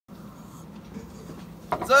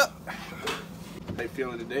What's up? How you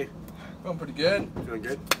feeling today? Feeling pretty good. Feeling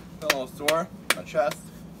good? Feeling a little sore. My chest.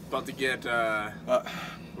 About to get,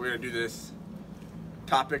 we're gonna do this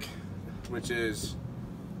topic, which is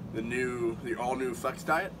the all-new Flex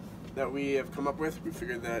diet that we have come up with. We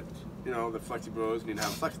figured that, you know, the Flexi Bros need to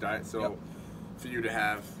have a Flex diet, so Yep. for you to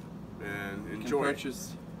have and enjoy.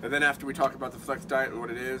 Purchase. And then after we talk about the Flex diet and what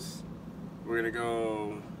it is, we're gonna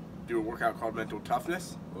go do a workout called Mental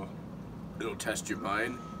Toughness. It'll test your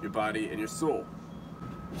mind, your body, and your soul.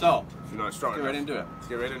 So, If you're not strong get right enough. into it. Let's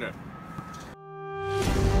get right into it.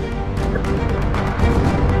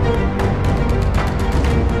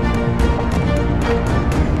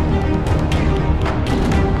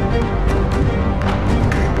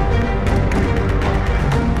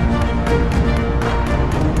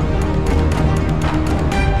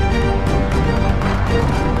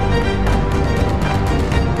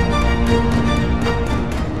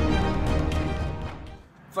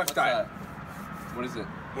 Flex diet. What is it?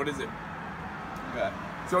 What is it? Okay.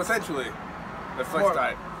 So essentially, the Flex More-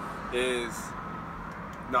 diet is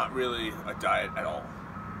not really a diet at all.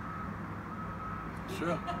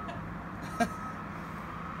 Sure.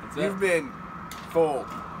 That's it. You've been fooled.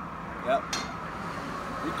 Yep.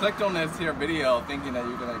 You clicked on this here video thinking that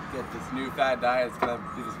you're gonna get this new fad diet. It's gonna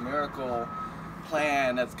be this miracle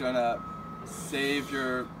plan that's gonna save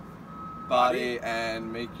your body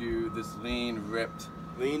and make you this lean, ripped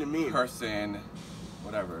Lean and mean. person,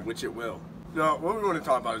 whatever. Which it will. No, what we want to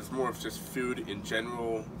talk about is more of just food in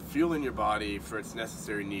general, fueling your body for its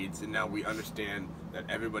necessary needs, and now we understand that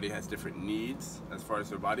everybody has different needs as far as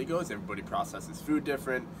their body goes. Everybody processes food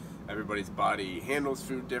different, everybody's body handles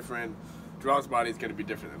food different. Jarrell's body is going to be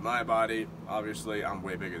different than my body. Obviously, I'm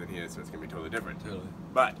way bigger than he is, so it's going to be totally different. Totally.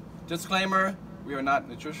 But, Disclaimer: we are not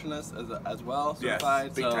nutritionists as well yes,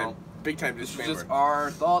 certified. big time This is disclaimer. just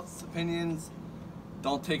our thoughts, opinions.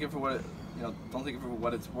 Don't take it for what don't take it for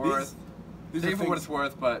what it's worth. These Take are it for what things- it's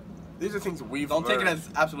worth, but These are things that we've don't take it learned. as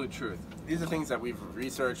absolute truth. These are things that we've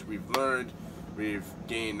researched, we've learned, we've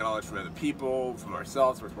gained knowledge from other people, from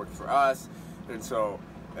ourselves, what's working for us. And so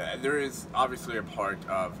there is obviously a part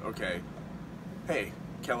of, okay, hey,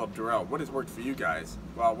 Caleb, Jarrell, what has worked for you guys?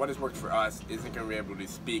 Well, what has worked for us isn't going to be able to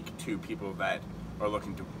speak to people that are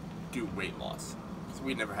looking to do weight loss. Because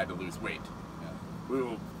we never had to lose weight. Yeah. We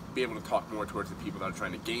will be able to talk more towards the people that are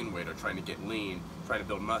trying to gain weight or trying to get lean, trying to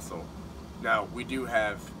build muscle. Now, we do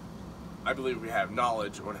have, I believe we have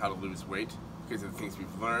knowledge on how to lose weight because of the things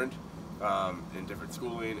we've learned in different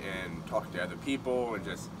schooling and talking to other people and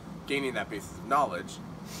just gaining that basis of knowledge.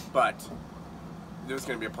 But there's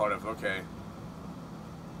going to be a part of, okay,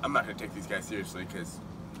 I'm not going to take these guys seriously because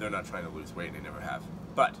they're not trying to lose weight and they never have.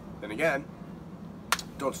 But then again,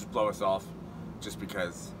 don't just blow us off just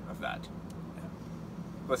because of that.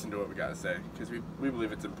 Listen to what we got to say because we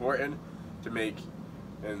believe it's important to make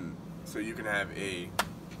and so you can have a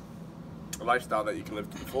lifestyle that you can live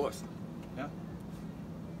to the fullest. Yeah.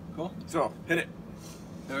 Cool. So, hit it.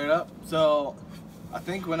 Clear it up. So, I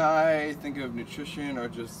think when I think of nutrition or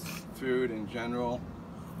just food in general,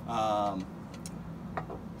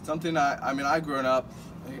 something I grown up.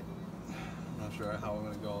 I'm not sure how I'm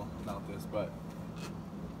gonna go about this, but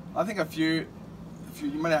I think you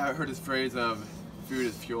might have heard this phrase of food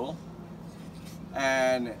is fuel,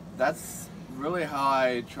 and that's really how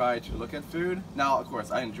I try to look at food. Now, of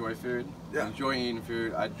course, I enjoy food. Yeah. I enjoy eating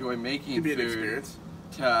food. I enjoy making Could be an food experience.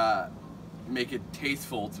 to make it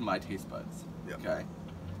tasteful to my taste buds. Yep. Okay.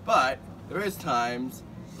 But there is times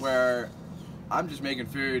where I'm just making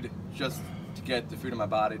food just to get the food in my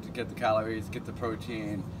body, to get the calories, get the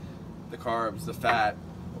protein, the carbs, the fat,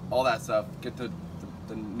 all that stuff, get the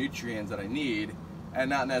nutrients that I need, and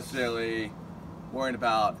not necessarily worrying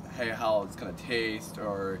about, hey, how it's gonna taste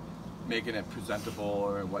or making it presentable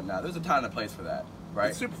or whatnot. There's a time and a place for that, right?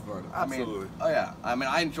 It's super fun. I mean, Absolutely. oh yeah. I mean,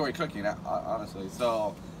 I enjoy cooking, honestly.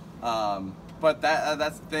 So, but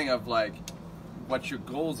that's the thing of like, what your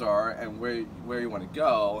goals are and where you want to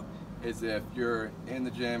go is if you're in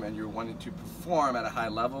the gym and you're wanting to perform at a high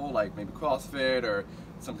level, like maybe CrossFit or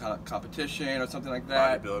some kind of competition or something like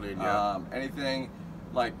that. Bodybuilding, yeah. Anything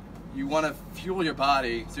like you want to fuel your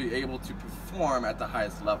body so you're able to perform at the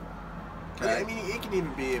highest level. Yeah, I mean, it can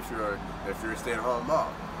even be if you're a stay-at-home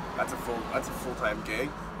mom. That's a full-time gig.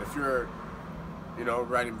 If you're, you know,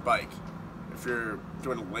 riding a bike, if you're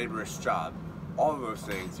doing a laborious job, all of those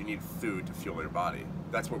things you need food to fuel your body.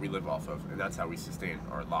 That's what we live off of, and that's how we sustain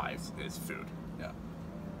our lives is food. Yeah.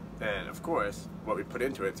 And of course, what we put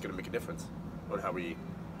into it is going to make a difference on how we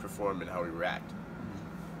perform and how we react.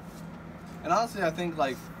 And honestly, I think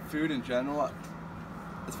like food in general,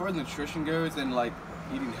 as far as nutrition goes, and like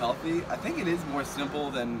eating healthy, I think it is more simple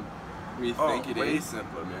than we think it way is.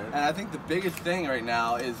 simpler, man. And I think the biggest thing right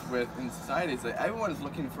now is in society is that everyone is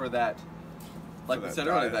looking for that, like we that said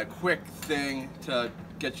earlier, diet. that quick thing to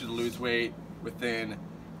get you to lose weight within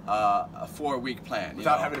a 4-week plan.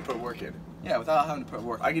 Without having to put work in. Yeah, without having to put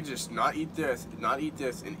work. I could just not eat this,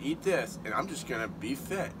 and eat this, and I'm just gonna be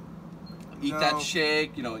fit. Eat that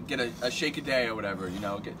shake, get a shake a day or whatever,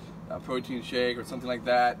 get a protein shake or something like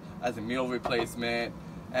that as a meal replacement.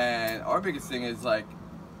 And our biggest thing is like,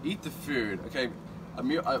 eat the food, okay?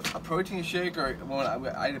 A protein shake or when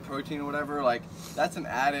I eat a protein or whatever, like that's an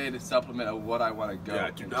added supplement of what I want to go. Yeah,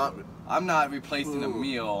 do not. I'm not replacing a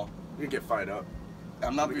meal. You get fired up.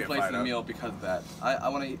 I'm not We get replacing fired a up. meal because of that. I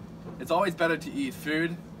want to eat. It's always better to eat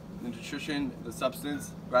food, the nutrition, the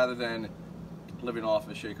substance, rather than living off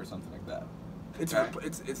a shake or something like that. It's Okay.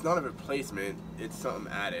 it's not a replacement. It's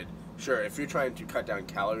something added. Sure, if you're trying to cut down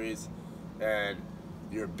calories, and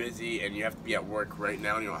you're busy and you have to be at work right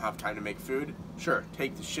now and you don't have time to make food, sure,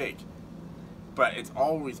 take the shake. But it's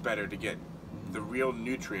always better to get the real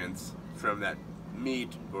nutrients from that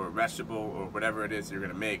meat or vegetable or whatever it is you're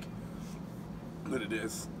gonna make than it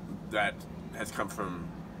is that has come from,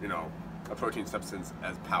 a protein substance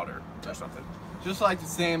as powder or something. Just like the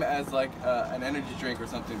same as like an energy drink or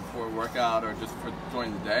something before a workout or just for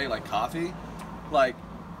during the day, like coffee, like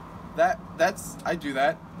that's I do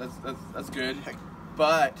that. That's good.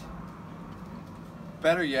 But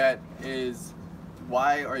better yet is,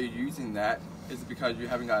 why are you using that? Is it because you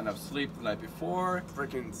haven't got enough sleep the night before?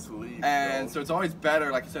 Freaking sleep. And bro. so it's always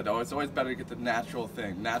better, like I said, it's always better to get the natural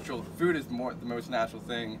thing. Natural food is the most natural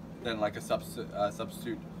thing than like a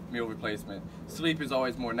substitute meal replacement. Sleep is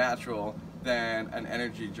always more natural than an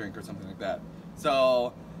energy drink or something like that.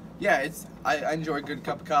 So yeah, I enjoy a good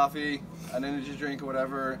cup of coffee, an energy drink or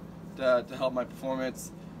whatever to help my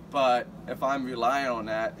performance. But if I'm relying on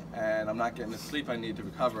that and I'm not getting the sleep I need to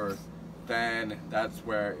recover, then that's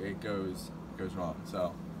where it goes wrong.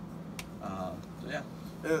 So yeah.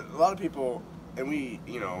 A lot of people, and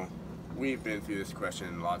we've been through this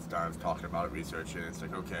question lots of times, talking about it, researching. It's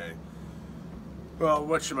like, okay, well,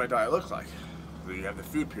 what should my diet look like? So you have the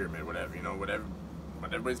food pyramid, whatever what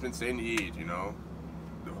everybody's been saying to eat,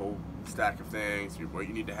 the whole stack of things, what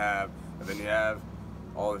you need to have, and then you have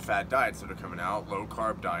all the fat diets that are coming out, low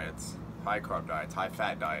carb diets, high carb diets, high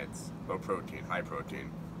fat diets, low protein, high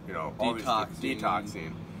protein, all these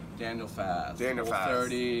detoxing, Daniel fast, Daniel Whole fast.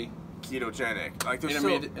 30, ketogenic, like there's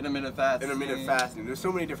intermittent fasting. intermittent fasting. There's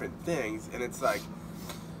so many different things, and it's like,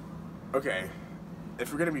 okay,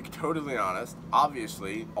 if we're gonna be totally honest,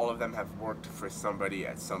 obviously all of them have worked for somebody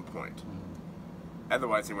at some point.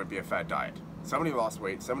 Otherwise, it would be a fat diet. Somebody lost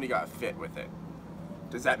weight, somebody got fit with it.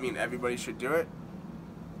 Does that mean everybody should do it?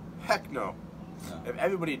 Heck no. No. If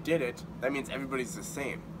everybody did it, that means everybody's the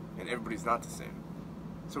same, and everybody's not the same.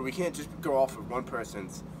 So we can't just go off of one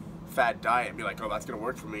person's fat diet and be like, oh, that's gonna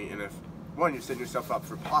work for me. And if one, you're setting yourself up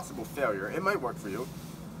for possible failure, it might work for you,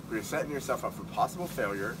 but you're setting yourself up for possible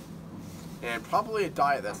failure, and probably a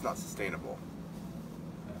diet that's not sustainable.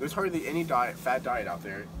 There's hardly any fat diet out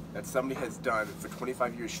there that somebody has done for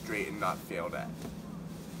 25 years straight and not failed at.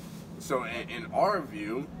 So in our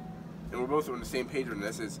view, and we're both on the same page on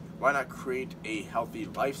this, is why not create a healthy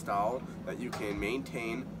lifestyle that you can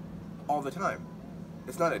maintain all the time?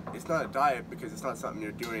 It's not a diet because it's not something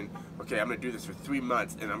you're doing, okay, I'm gonna do this for 3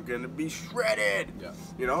 months and I'm gonna be shredded. Yeah.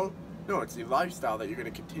 No, it's a lifestyle that you're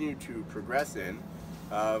gonna continue to progress in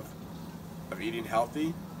of eating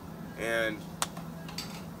healthy, and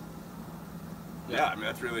yeah, I mean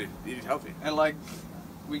that's really eating healthy. And like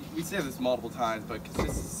we say this multiple times, but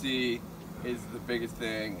consistency is the biggest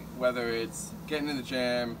thing. Whether it's getting in the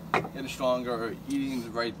gym, getting stronger, or eating the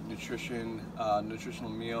right nutritional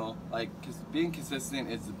meal, being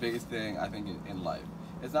consistent is the biggest thing I think in life.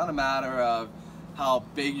 It's not a matter of how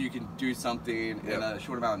big you can do something in a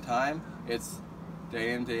short amount of time. It's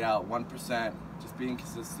day in, day out, 1%, just being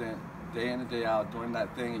consistent, day in and day out, doing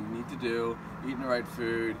that thing you need to do, eating the right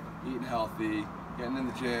food, eating healthy, getting in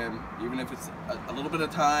the gym, even if it's a little bit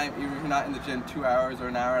of time, even if you're not in the gym 2 hours or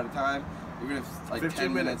an hour at a time, even if it's like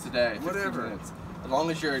 10 minutes a day, 15 whatever. minutes. As long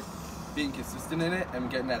as you're being consistent in it and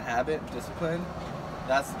getting that habit, discipline,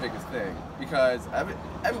 that's the biggest thing. Because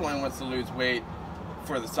everyone wants to lose weight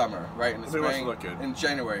for the summer, right? In the Everybody spring, wants to look good. in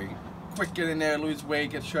January. Quick, get in there, lose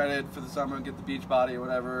weight, get shredded for the summer, get the beach body or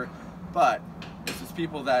whatever. But it's just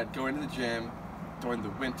people that go into the gym during the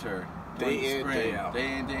winter, during the spring,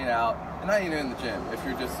 day in, day out, and not even in the gym. If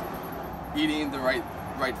you're just eating the right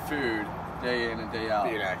food day in and day out,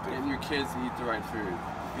 being active, getting your kids to eat the right food,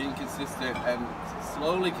 being consistent, and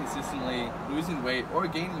slowly, consistently losing weight or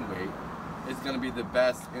gaining weight is going to be the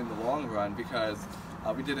best in the long run, because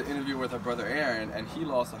we did an interview with our brother Aaron, and he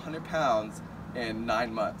lost 100 pounds in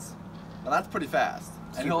 9 months. Now that's pretty fast,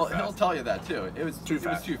 and he'll tell you that too. It was too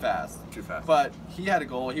fast. Too fast. But he had a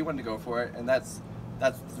goal. He wanted to go for it, and that's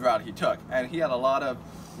the route he took. And he had a lot of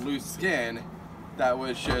loose skin that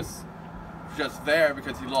was just there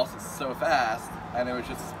because he lost it so fast, and it was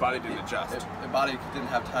just His body didn't adjust. The body didn't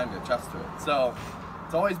have time to adjust to it. So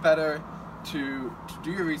it's always better to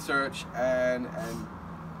do your research and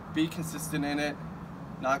be consistent in it,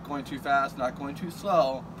 not going too fast, not going too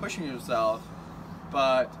slow, pushing yourself,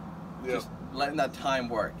 but just letting that time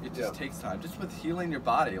work. It just takes time. Just with healing your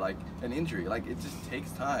body, like an injury, like it just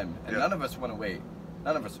takes time. And none of us want to wait.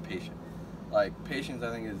 None of us are patient. Like, patience,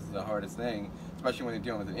 I think, is the hardest thing, especially when you're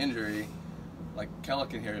dealing with an injury. Like Kella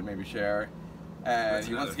can here maybe share, and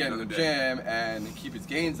he wants to get in the gym and keep his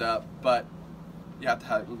gains up, but you have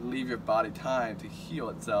to leave your body time to heal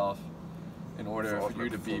itself in order for you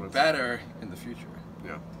to be better in the future.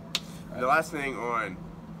 Yeah. Right. The last thing on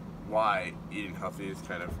why eating healthy is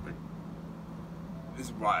kind of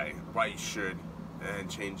why you should, and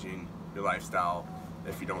changing your lifestyle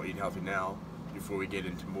if you don't eat healthy now. Before we get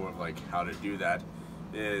into more of like how to do that,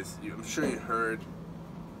 is I'm sure you heard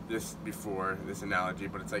this before, this analogy,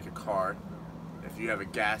 but it's like a car. If you have a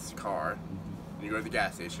gas car and you go to the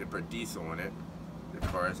gas station and put diesel in it, the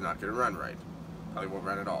car is not going to run right. Probably won't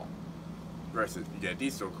run at all. Versus you get a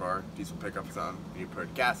diesel car, diesel pickup some, and you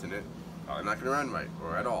put gas in it, probably not going to run right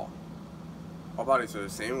or at all. Our bodies are the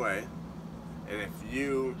same way, and if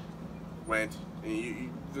you went and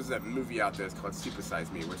there's that movie out there, it's called Super Size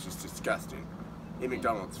Me, which is disgusting. Ate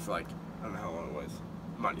McDonald's for like, I don't know how long it was,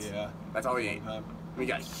 months. Yeah. That's all he ate. We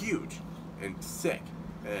got huge and sick,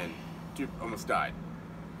 and dude almost died.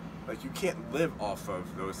 Like, you can't live off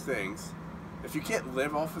of those things. If you can't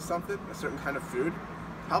live off of something, a certain kind of food,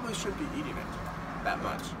 probably shouldn't be eating it that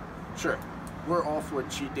much. Sure, we're all for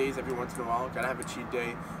cheat days every once in a while. Gotta have a cheat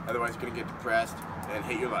day, otherwise you're gonna get depressed and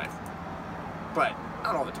hate your life. But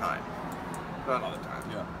not all the time. Not all the time.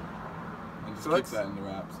 Yeah. And just So keep that in the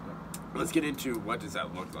wraps. Yeah. Let's get into what does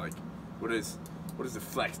that look like. What does the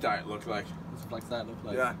flex diet look like? What's the flex diet look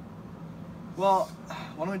like? Yeah. Well,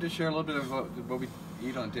 why don't we just share a little bit of what we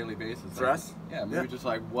eat on a daily basis? For us? Yeah, maybe just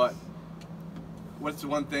like what's the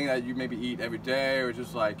one thing that you maybe eat every day, or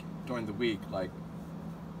just like during the week, like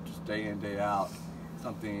just day in, day out,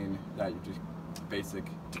 something that you just basic.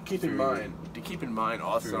 To keep in mind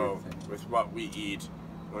also with what we eat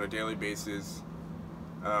on a daily basis,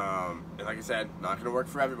 and like I said, not going to work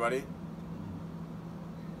for everybody,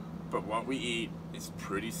 but what we eat is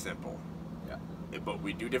pretty simple. Yeah. But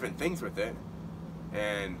we do different things with it,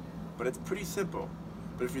 but it's pretty simple.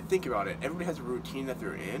 But if you think about it, everybody has a routine that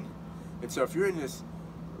they're in, and so if you're in this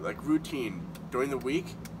like routine during the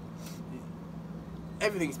week,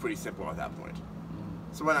 everything's pretty simple at that point.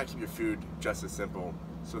 So why not keep your food just as simple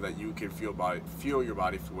so that you can feel your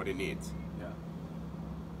body for what it needs? Yeah.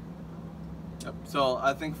 Yep. So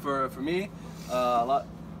I think for me, I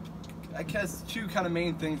guess two kind of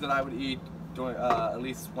main things that I would eat during, at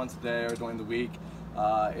least once a day or during the week,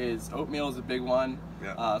 is oatmeal is a big one.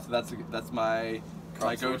 Yeah. So that's my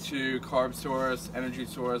go-to carb source, energy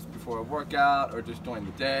source before a workout or just during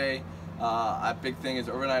the day. A big thing is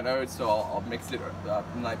overnight oats, so I'll mix it the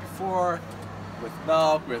night before with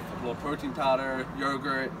milk, with a little protein powder,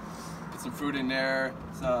 yogurt, put some fruit in there,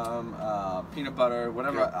 some peanut butter,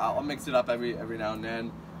 whatever. Yeah. I'll mix it up every now and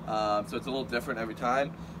then, so it's a little different every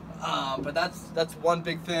time. But that's one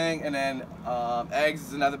big thing, and then eggs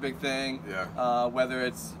is another big thing. Yeah. Whether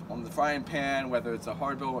it's on the frying pan, whether it's a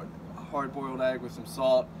hard-boiled egg with some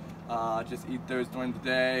salt, just eat those during the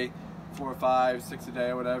day, 4 or 5, 6 a day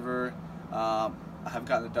or whatever. I have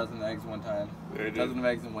gotten a dozen eggs one time. A dozen of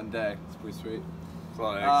eggs in one day. It's pretty sweet. It's a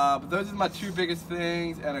lot of eggs. But those are my two biggest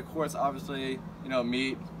things, and of course, obviously,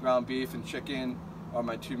 meat, ground beef, and chicken are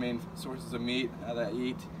my two main sources of meat that I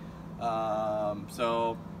eat.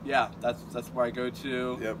 So yeah, that's where I go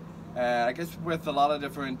to. Yep. And I guess with a lot of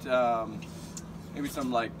different, maybe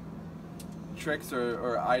some like tricks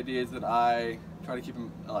or ideas that I try to keep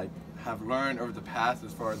have learned over the past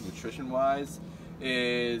as far as nutrition wise,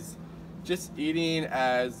 is just eating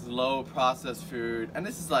as low processed food, and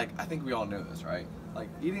this is I think we all know this, right? Like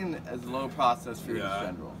eating as low processed food in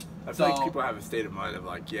general. I feel like people have a state of mind of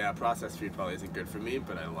like, yeah, processed food probably isn't good for me,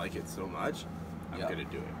 but I like it so much, I'm gonna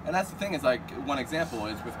do it. And that's the thing is one example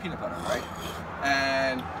is with peanut butter, right?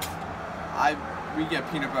 And we get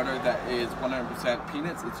peanut butter that is 100%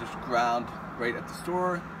 peanuts. It's just ground right at the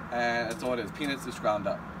store, and that's all it is. Peanuts just ground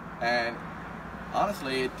up. And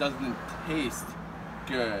honestly, it doesn't taste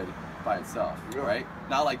good by itself, Yeah. right?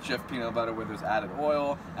 Not like Jif peanut butter where there's added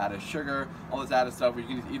oil, added sugar, all this added stuff where you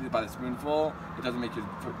can just eat it by the spoonful. It doesn't make your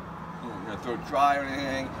throat dry or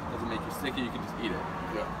anything. It doesn't make you sticky. You can just eat it.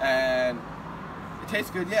 Yeah. And it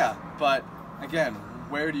tastes good, yeah. But again,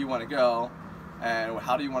 where do you want to go, and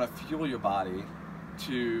how do you want to fuel your body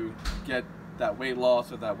to get that weight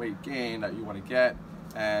loss or that weight gain that you want to get,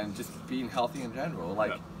 and just being healthy in general?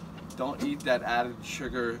 Like, don't eat that added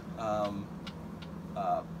sugar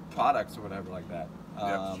products or whatever like that.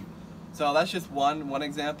 So that's just one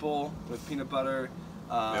example with peanut butter.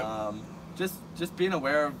 Just being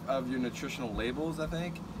aware of your nutritional labels. I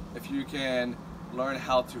think if you can learn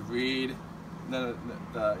how to read the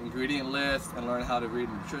ingredient list and learn how to read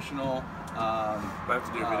nutritional have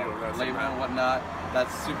to do a video on that label sometime. and whatnot,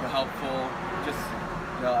 that's super helpful. Just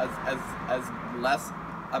as less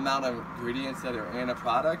amount of ingredients that are in a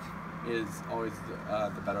product is always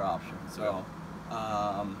the better option. So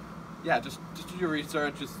just do your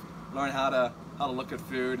research. Just learn how to look at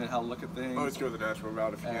food and how to look at things. Always go the natural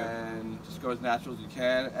route if you can. And just go as natural as you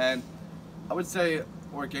can. And I would say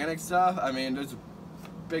organic stuff. I mean, there's a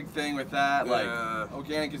big thing with that. Yeah. Like,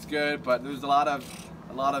 organic is good, but there's a lot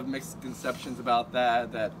of misconceptions about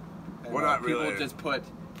that. Well, not people really. just put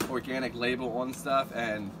organic label on stuff,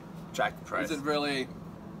 and Check the price. is it really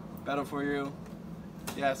better for you?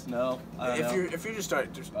 Yes, no. I don't know. If you just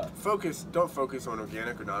don't focus on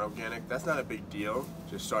organic or not organic. That's not a big deal.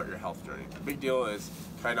 Just start your health journey. The big deal is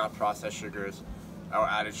try not processed sugars, or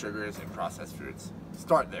added sugars, and processed foods.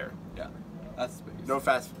 Start there. Yeah, that's the biggest. No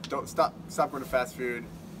Don't stop going to fast food.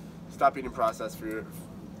 Stop eating processed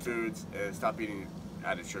foods, and stop eating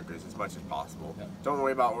added sugars as much as possible. Yeah. Don't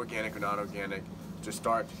worry about organic or not organic. Just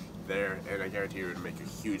start there, and I guarantee you it'll make a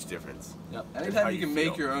huge difference. Yep. in how Anytime you can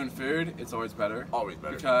make feel. your own food, it's always better. Always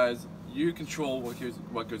better. Because you control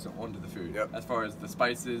what goes onto the food. Yep. As far as the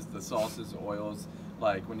spices, the sauces, the oils.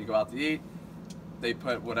 Like when you go out to eat, they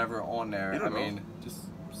put whatever on there. You don't know. mean, just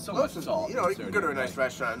so Most much of- salt. You know, and you can go to a sodium, nice like-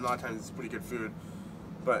 restaurant, and a lot of times it's pretty good food,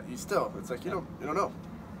 but you still, it's like you don't know.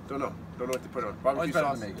 Don't know what to put on. Always Barbecue better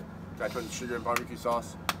sauce. to make it. Try putting sugar in barbecue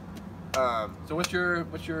sauce. So what's your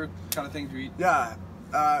kind of things you eat Yeah.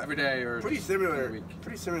 every day or Pretty just every similar. week?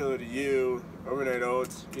 Pretty similar to you. Overnight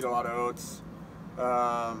oats. Eat a lot of oats.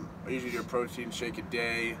 I usually do a protein shake a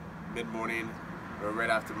day, mid-morning, or right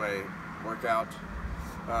after my workout.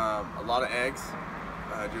 A lot of eggs.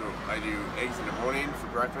 I do eggs in the morning for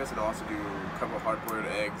breakfast, and I also do a couple of hard-boiled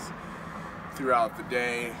eggs throughout the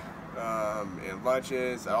day. And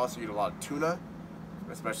lunches, I also eat a lot of tuna,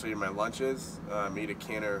 especially in my lunches. I eat a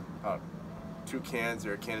can or about 2 cans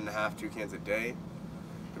or a can and a half, 2 cans a day.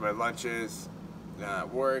 In my lunches,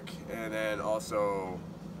 work, and then also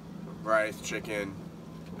rice, chicken,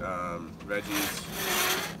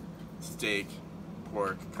 veggies, steak,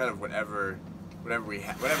 pork, kind of whatever kind of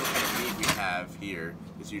meat we have here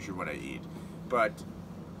is usually what I eat.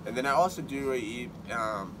 And then I also I eat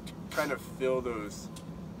to kind of fill the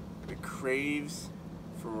craves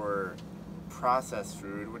for processed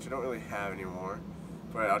food, which I don't really have anymore,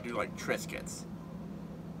 but I'll do like Triscuits.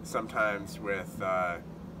 Sometimes with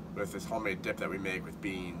this homemade dip that we make with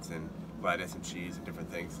beans and lettuce and cheese and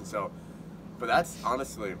different things. And so, but that's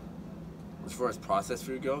honestly, as far as processed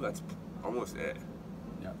food go, that's almost it.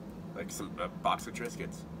 Yeah. Like a box of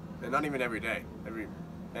Triscuits, and not even every day.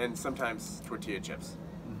 And sometimes tortilla chips.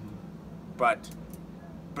 But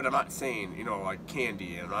I'm not saying, like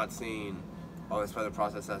candy, and I'm not saying all this other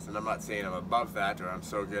processed stuff, and I'm not saying I'm above that or I'm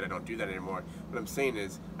so good I don't do that anymore. What I'm saying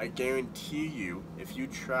is, I guarantee you, if you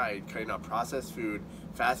tried cutting out processed food,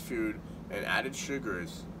 fast food, and added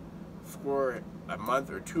sugars for a month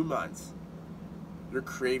or 2 months, your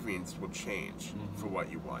cravings will change for what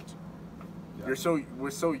you want. Yeah. We're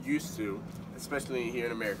so used to, especially here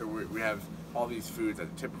in America, we have all these foods at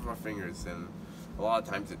the tip of our fingers, and a lot of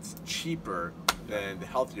times it's cheaper than the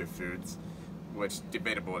healthier foods, which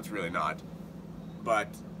debatable it's really not. But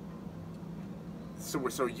so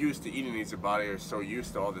we're so used to eating these, our body are so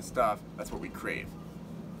used to all this stuff. That's what we crave.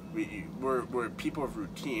 We're people of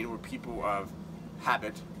routine. We're people of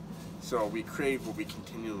habit. So we crave what we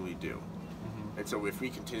continually do. And so if we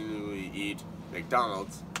continually eat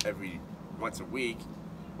McDonald's once a week,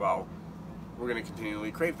 well, we're going to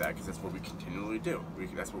continually crave that because that's what we continually do.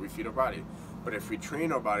 That's what we feed our body. But if we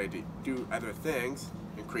train our body to do other things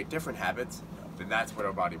and create different habits, then that's what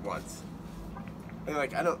our body wants. And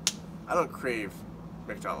like I don't crave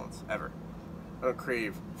McDonald's ever. I don't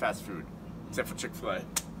crave fast food except for Chick-fil-A.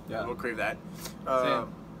 Yeah. I will crave that.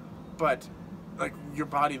 Same. But like your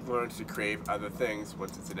body learns to crave other things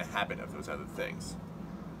once it's in a habit of those other things.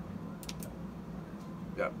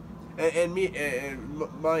 Yep.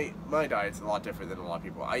 My diet's a lot different than a lot of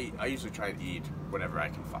people. I usually try and eat whatever I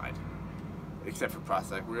can find, except for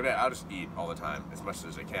processed. I'll just eat all the time as much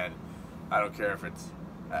as I can. I don't care if it's.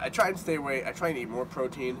 I try and stay away. I try and eat more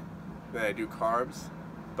protein than I do carbs.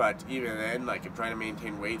 But even then, like, I'm trying to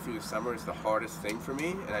maintain weight through the summer is the hardest thing for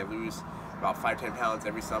me, and I lose about 5-10 pounds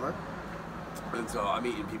every summer. And so I'm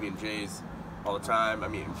eating PB&Js all the time.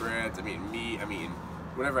 I'm eating breads. I'm eating meat. I'm eating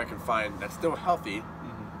whatever I can find that's still healthy.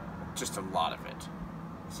 Just a lot of it.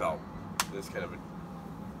 So there's kind of a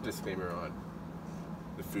disclaimer on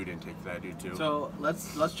the food intake that I do too. So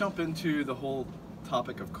let's jump into the whole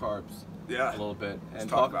topic of carbs. Yeah. A little bit and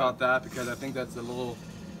talk talk about that, because I think that's a lot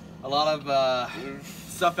of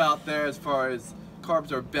stuff out there as far as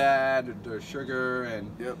carbs are bad, they're sugar, and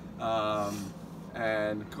Yep.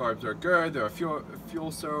 and carbs are good. They're a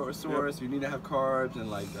fuel source. Yep. You need to have carbs, and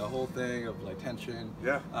like the whole thing of like tension.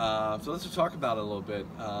 Yeah. So let's just talk about it a little bit.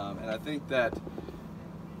 And I think that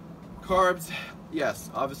carbs, yes,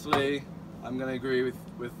 obviously, I'm gonna agree with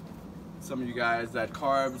some of you guys that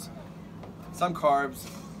some carbs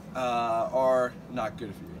are not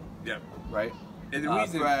good for you, Yep. right? And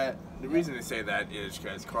the reason I say that is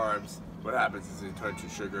because carbs, what happens is they turn to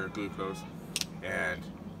sugar, glucose, and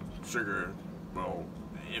sugar. Well,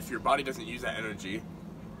 if your body doesn't use that energy,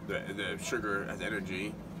 the sugar as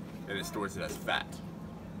energy, and it stores it as fat,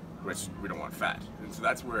 which we don't want fat. And so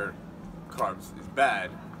that's where carbs is bad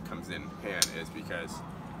comes in hand, is because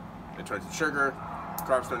it turns to sugar.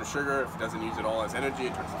 Carbs turn to sugar. If it doesn't use it all as energy,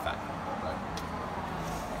 it turns to fat.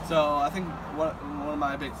 Right. So I think one of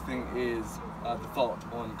my big thing is the thought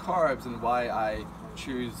on carbs and why I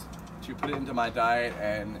choose to put it into my diet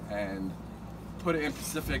and put it in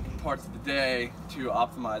specific parts of the day to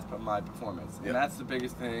optimize my performance. Yep. And that's the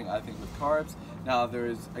biggest thing I think with carbs. Now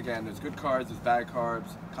there's good carbs, there's bad carbs,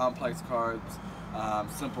 complex carbs,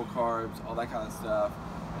 simple carbs, all that kind of stuff.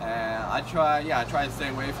 And I try to stay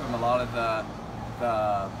away from a lot of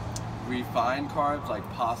the refined carbs like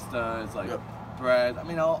pastas, like Yep. bread. I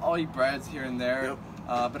mean, I'll eat breads here and there.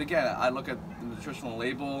 Yep. But again, I look at the nutritional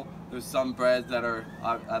label. There's some breads that are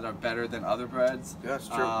better than other breads. Yeah, that's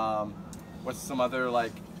true. What's some other,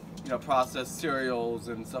 like, processed cereals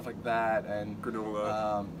and stuff like that, and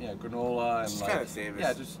Granola. Granola, and It's like, kinda the same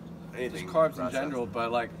as just anything carbs processed. in general.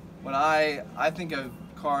 But like when I think of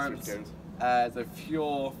carbs Sweet potatoes. as a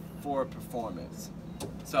fuel for performance.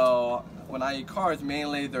 So when I eat carbs,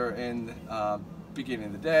 mainly they're in beginning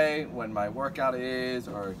of the day, when my workout is,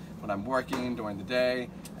 or when I'm working during the day.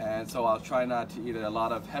 And so I'll try not to eat a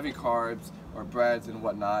lot of heavy carbs or breads and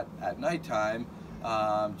whatnot at nighttime,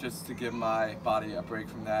 just to give my body a break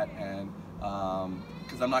from that. And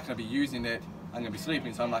because I'm not going to be using it, I'm going to be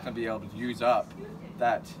sleeping, so I'm not going to be able to use up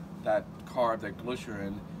that carb, that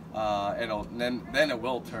glycerin. Then it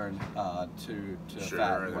will turn to Sugar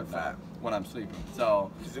fat and and then whatnot fat. when I'm sleeping.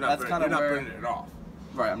 So that's kind you're of not where, burning it off.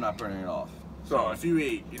 right, I'm not burning it off. So if you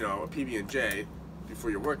eat, a PB&J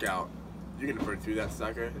before your workout, you're gonna burn through that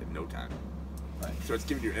sucker in no time. Right, So it's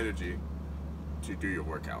giving you energy to do your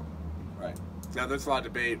workout. right. Now there's a lot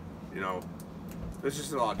of debate, there's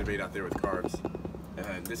just a lot of debate out there with carbs,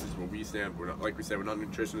 and this is where we stand. We're not, like we said, we're not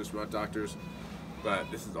nutritionists, we're not doctors, but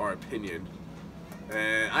this is our opinion.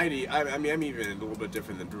 And I'm even a little bit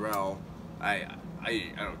different than Darrell. I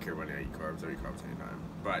don't care when I eat carbs. I eat carbs anytime,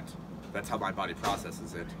 but that's how my body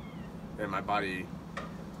processes it. And there's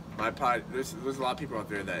a lot of people out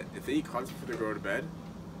there that if they eat carbs before they go to bed,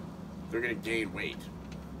 they're gonna gain weight.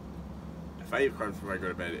 If I eat carbs before I go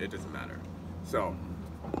to bed, it doesn't matter. So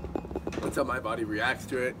that's how my body reacts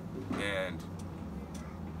to it, and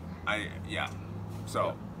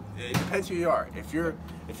So it depends who you are. If you've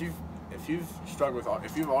struggled with,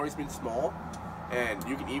 if you've always been small, and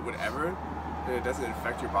you can eat whatever, and it doesn't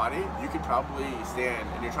affect your body, you could probably stand,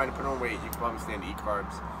 and you're trying to put on weight, you can probably stand to eat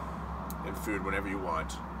carbs and food, whatever you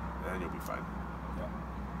want, and you'll be fine.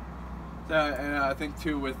 So, and I think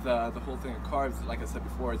too with the whole thing of carbs, like I said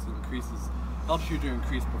before, helps you to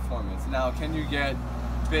increase performance. Now, can you get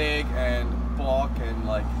big and bulk and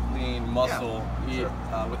like lean muscle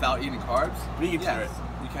without eating carbs? Vegans do it.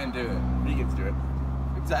 You can do it. Vegans do it.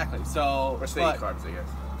 Exactly. So, Or they eat carbs, I guess.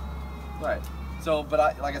 Right. So, but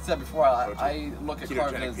like I said before, I look at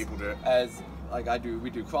carbs Ketogenic people do it. as like we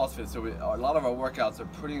do CrossFit. So a lot of our workouts are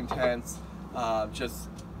pretty intense. Just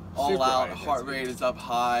all Super out. high Heart intensity. rate is up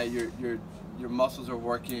high. Your muscles are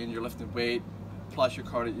working. You're lifting weight. Plus your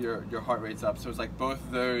heart rate's up. So it's like both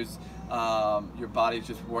of those. Your body's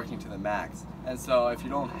just working to the max. And so if you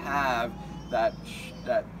don't have that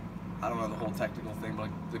I don't know the whole technical thing, but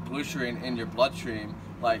like the glycerin in your bloodstream,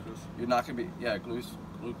 like you're not gonna be glucose.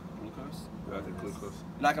 glucose. Without the glucose.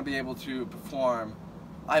 You're not going to be able to perform,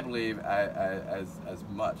 I believe, as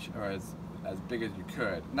much or as big as you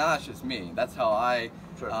could. No, that's just me. That's how I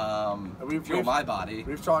feel my body.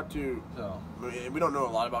 We've talked to, So we don't know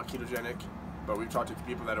a lot about ketogenic, but we've talked to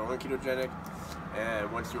people that are on ketogenic,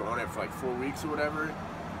 and once you're on it for like 4 weeks or whatever,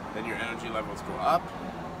 then your energy levels go up.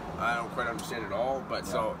 I don't quite understand it all, but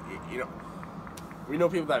so, you know, we know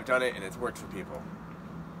people that have done it and it's worked for people.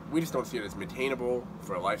 We just don't see it as maintainable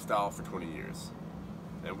for a lifestyle for 20 years.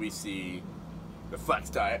 And we see the flex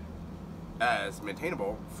diet as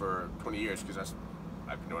maintainable for 20 years because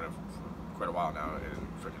I've been doing it for quite a while now, and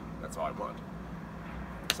freaking that's all I want.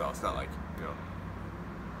 So it's not like, you know.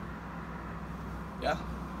 yeah.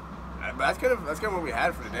 But that's kind of what we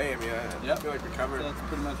had for today. I mean, I feel like we covered. So that's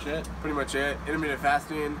pretty much it. Pretty much it. Intermittent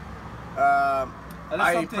fasting. That is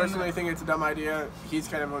I something personally think it's a dumb idea. He's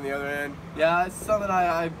kind of on the other end. Yeah, it's something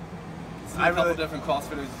I see a couple really- different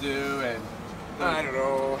CrossFitters do, and I don't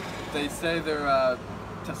know. they say their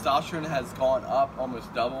testosterone has gone up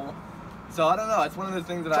almost double. So I don't know. It's one of those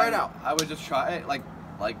things that Try it out. I would just try it. Like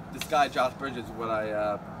this guy Josh Bridges,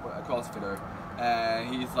 a CrossFitter,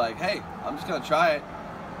 and he's like, hey, I'm just gonna try it,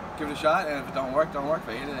 give it a shot, and if it don't work, don't work. If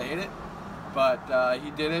I hate it, I hate it. But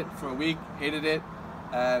he did it for a week, hated it,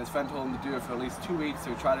 and his friend told him to do it for at least 2 weeks.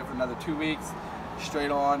 So he tried it for another 2 weeks,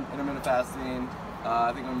 straight on intermittent fasting.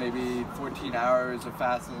 I think it was maybe 14 hours of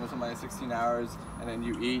fasting or something like 16 hours, and then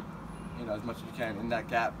you eat, you know, as much as you can in that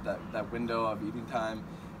gap, that window of eating time.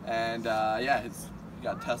 And yeah, he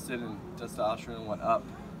got tested and testosterone went up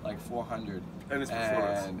like 400. And his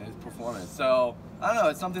performance. So I don't know.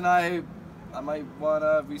 It's something I might want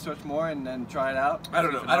to research more and then try it out. I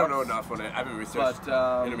don't know. I don't know enough on it. I haven't researched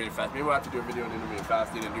But, intermittent fasting. Maybe we'll have to do a video on intermittent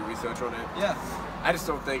fasting and do research on it. Yeah. I just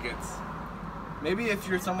don't think it's. Maybe if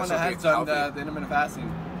you're someone I that still has think done it's the intermittent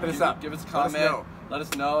fasting, Hit us up. Give us a Let us comment. know. Let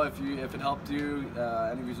us know if it helped you,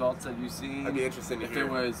 any results that you've seen. I'd be interested to if hear. it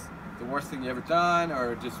was the worst thing you ever done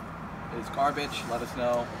or just is garbage. Let us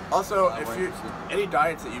know. Also, if we're you interested. any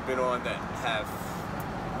diets that you've been on that have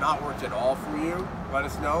not worked at all for you, let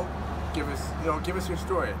us know. Give us your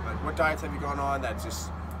story. Like, what diets have you gone on that just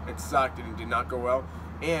it sucked and it did not go well,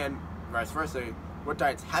 and vice versa. What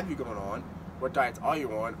diets have you gone on? What diets are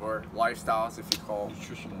you on, or lifestyles, if you call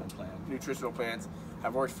nutritional plans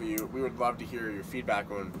have worked for you? We would love to hear your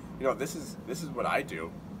feedback on. You know, this is what I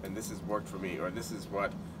do, and this has worked for me, or this is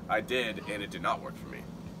what I did and it did not work for me.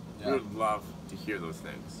 Yeah. We would love to hear those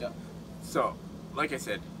things. Yeah. So, like I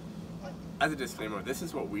said, as a disclaimer, this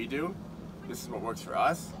is what we do. This is what works for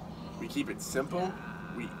us. We keep it simple.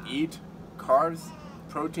 We eat carbs,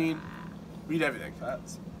 protein, we eat everything.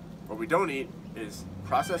 Fats. What we don't eat is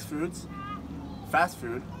processed foods, fast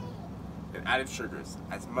food, and added sugars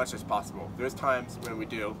as much as possible. There's times when we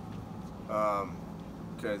do,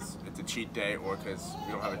 because it's a cheat day or because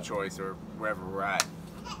we don't have a choice or wherever we're at.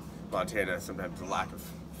 Montana, sometimes a lack of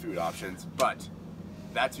food options, but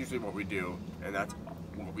that's usually what we do, and that's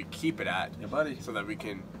what we keep it at. Yeah, buddy. So that we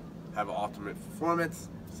can have an optimal performance,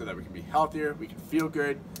 so that we can be healthier, we can feel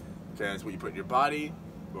good, because what you put in your body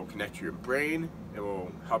will connect to your brain, it will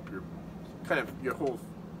help your whole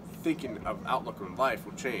thinking of outlook on life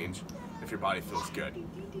will change if your body feels good.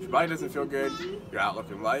 If your body doesn't feel good, your outlook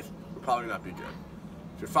in life will probably not be good.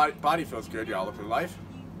 If your body feels good, your outlook in life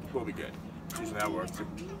will be good. That's usually how it works. Your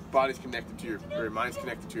body's connected to your mind's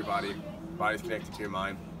connected to your body, body's connected to your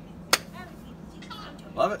mind.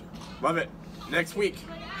 Love it. Love it. Next week,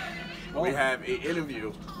 Cool. we have an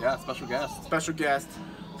interview. Yeah, special guest. Special guest,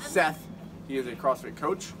 Seth. He is a CrossFit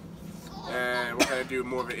coach, and we're going to do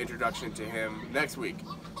more of an introduction to him next week.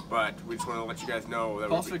 But we just want to let you guys know that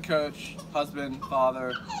CrossFit coach, husband,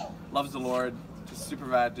 father, loves the Lord, just super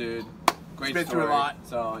rad dude. Great been story. through a lot.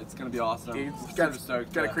 So it's gonna be awesome. he's Super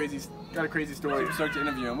stoked. got a crazy story. Super stoked to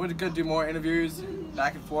interview him. We're gonna do more interviews,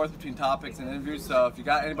 back and forth between topics and interviews. So if you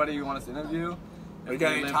got anybody you want us to interview, We if got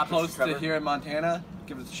you any live topics close to to cover? here in Montana,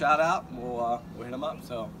 give us a shout out. And we'll hit them up.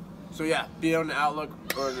 So Yeah, be on the outlook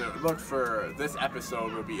or the look for this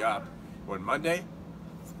episode will be up on Monday,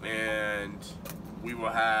 and we will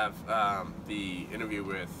have the interview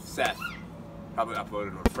with Seth probably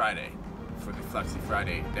uploaded on Friday for the Flexi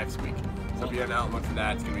Friday next week. So be on the outlook for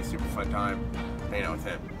that. It's gonna be a super fun time hanging out with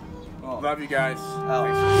him. cool. Love you guys. Out.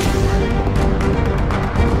 Thanks for